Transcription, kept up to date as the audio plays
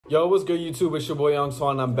Yo, what's good YouTube? It's your boy Young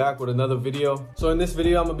Twan and I'm back with another video. So in this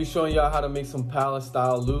video, I'm gonna be showing y'all how to make some Pvlace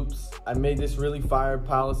style loops. I made this really fire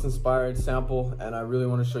Pvlace inspired sample and I really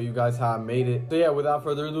want to show you guys how I made it. So yeah, without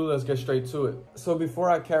further ado, let's get straight to it. So before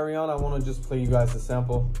I carry on, I want to just play you guys a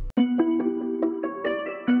sample.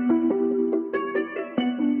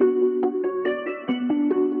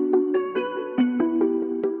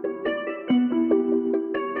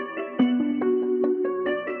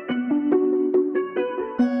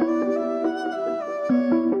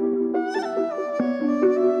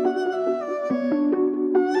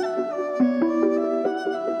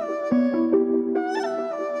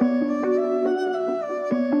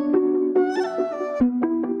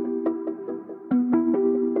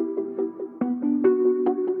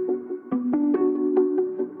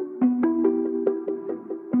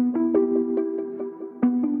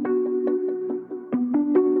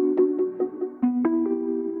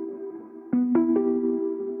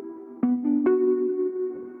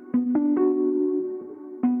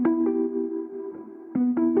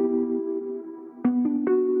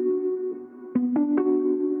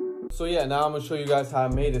 So yeah, now I'm gonna show you guys how I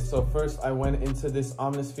made it. So first I went into this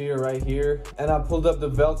Omnisphere right here and I pulled up the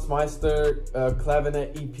Pvlace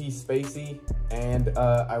Clavinet EP Spacey and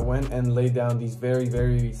I went and laid down these very,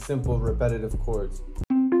 very simple repetitive chords.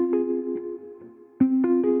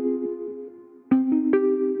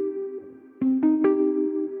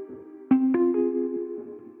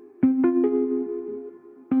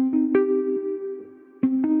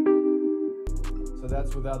 So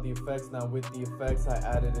that's without the effects. Now with the effects, I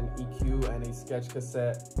added an EQ and a sketch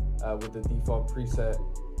cassette with the default preset.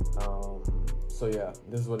 So yeah,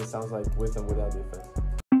 this is what it sounds like with and without the effects.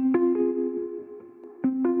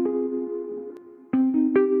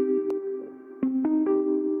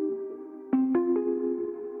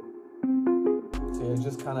 So yeah, it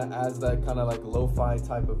just kind of adds that kind of like lo-fi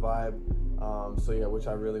type of vibe. So yeah, which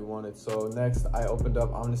I really wanted. So next I opened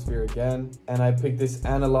up Omnisphere again and I picked this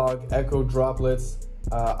analog echo droplets.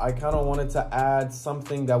 I kind of wanted to add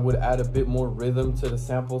something that would add a bit more rhythm to the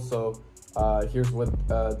sample. So here's what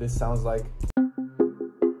this sounds like.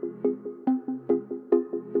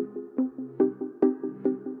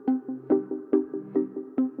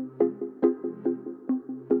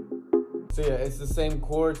 So yeah, it's the same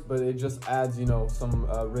chords, but it just adds, you know, some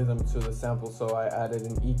rhythm to the sample. So I added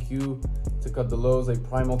an EQ to cut the lows, a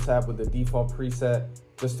primal tap with the default preset,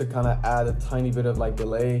 just to kind of add a tiny bit of like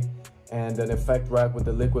delay, and an effect rack with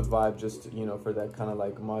the liquid vibe, just, you know, for that kind of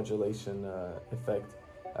like modulation effect.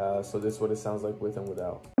 So this is what it sounds like with and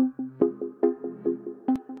without.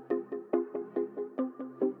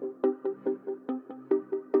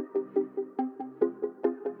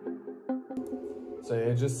 So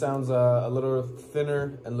it just sounds a little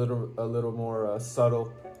thinner and a little more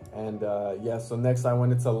subtle. And yeah, so next I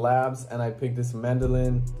went into labs and I picked this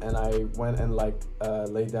mandolin and I went and like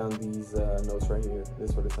laid down these notes right here.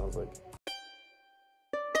 This is what it sounds like.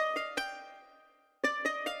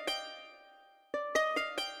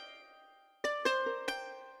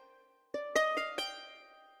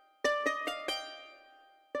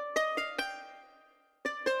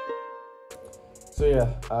 So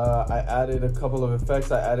yeah, I added a couple of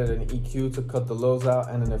effects. I added an EQ to cut the lows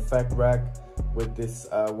out and an effect rack with this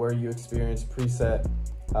Where You Experience preset.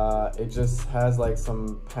 It just has like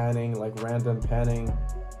some panning, like random panning,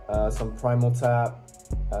 some primal tap,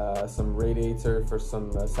 some radiator for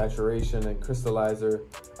some saturation, and crystallizer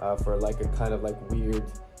for like a kind of like weird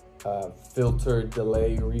filter,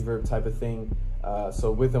 delay, reverb type of thing.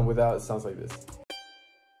 So with and without, it sounds like this.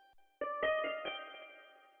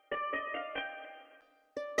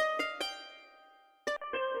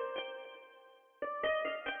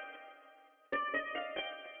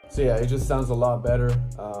 So yeah, it just sounds a lot better.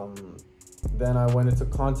 Then I went into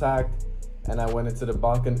Contact and I went into the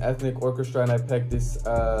Balkan Ethnic Orchestra and I picked this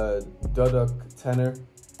Duduk tenor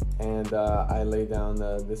and I laid down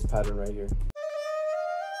this pattern right here.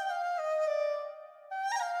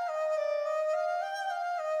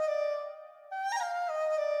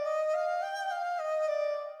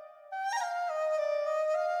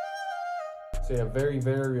 So yeah, very,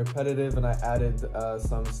 very repetitive, and I added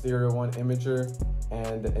some Stereo 1 imager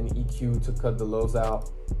and an EQ to cut the lows out.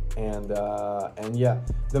 And yeah,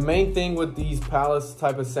 the main thing with these Pvlace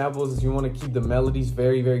type of samples is you want to keep the melodies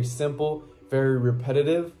very, very simple, very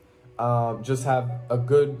repetitive. Just have a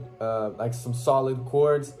good, like some solid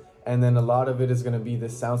chords, and then a lot of it is going to be the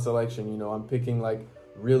sound selection. You know, I'm picking like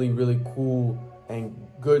really, really cool and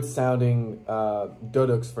good sounding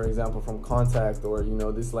duduks, for example, from Contact, or, you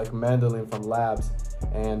know, this like mandolin from Labs.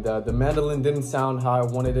 And the mandolin didn't sound how I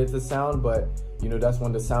wanted it to sound, but, you know, that's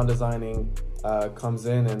when the sound designing comes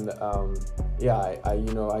in, and yeah, I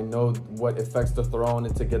you know, I know what effects to throw on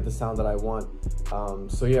it to get the sound that I want.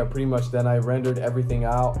 So yeah, pretty much then I rendered everything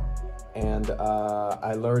out, and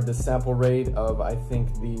I lowered the sample rate of, I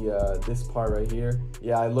think, the this part right here.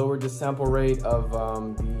 Yeah, I lowered the sample rate of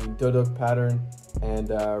the duduk pattern and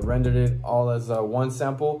rendered it all as one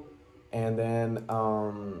sample. And then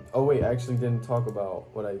oh wait, I actually didn't talk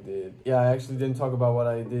about what I did. Yeah, I actually didn't talk about what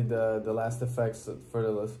I did, the last effects for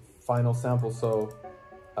the final sample. So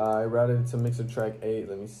I routed it to mixer track 8.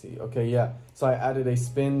 Let me see. Okay, yeah, so I added a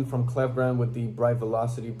spin from Clefgram with the bright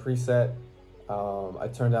velocity preset. I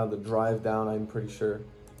turned down the drive down, I'm pretty sure,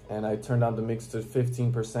 and I turned down the mix to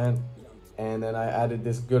 15%. And then I added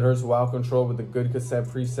this Good Hertz wow control with the Good Cassette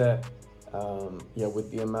preset. Yeah, with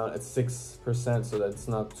the amount at 6%, so that it's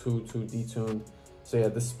not too detuned. So yeah,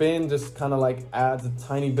 the spin just kind of like adds a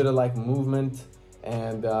tiny bit of like movement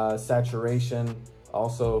and saturation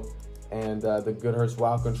also, and the Good Hertz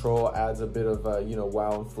wow control adds a bit of you know,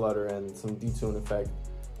 wow and flutter and some detune effect.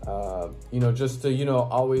 You know, just to, you know,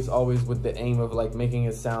 always with the aim of like making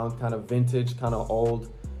it sound kind of vintage, kind of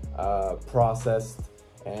old, processed.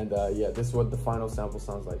 And yeah, this is what the final sample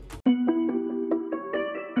sounds like.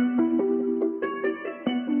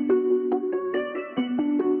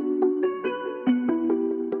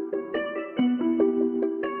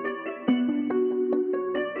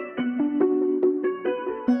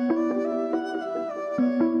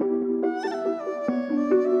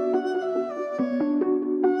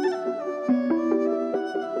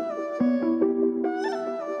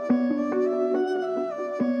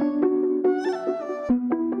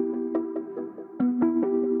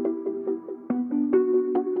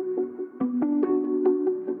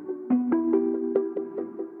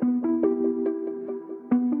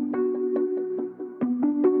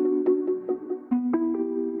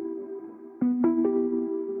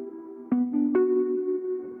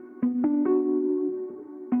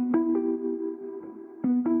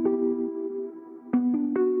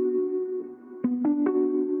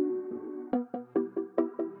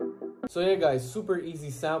 So yeah guys, super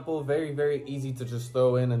easy sample, very easy to just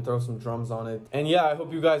throw in and throw some drums on it. And yeah, I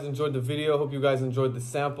hope you guys enjoyed the video. Hope you guys enjoyed the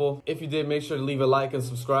sample. If you did, make sure to leave a like and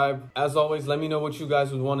subscribe. As always, let me know what you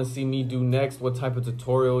guys would want to see me do next, what type of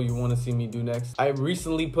tutorial you want to see me do next. I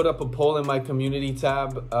recently put up a poll in my community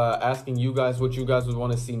tab asking you guys what you guys would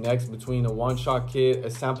want to see next between a one-shot kit,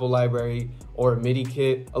 a sample library, or a MIDI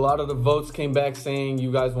kit. A lot of the votes came back saying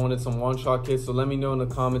you guys wanted some one-shot kits, so let me know in the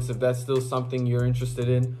comments if that's still something you're interested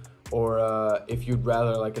in, or if you'd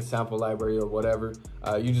rather like a sample library or whatever.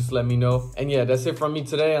 You just let me know. And yeah, that's it from me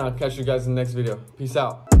today, and I'll catch you guys in the next video. Peace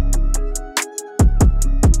out.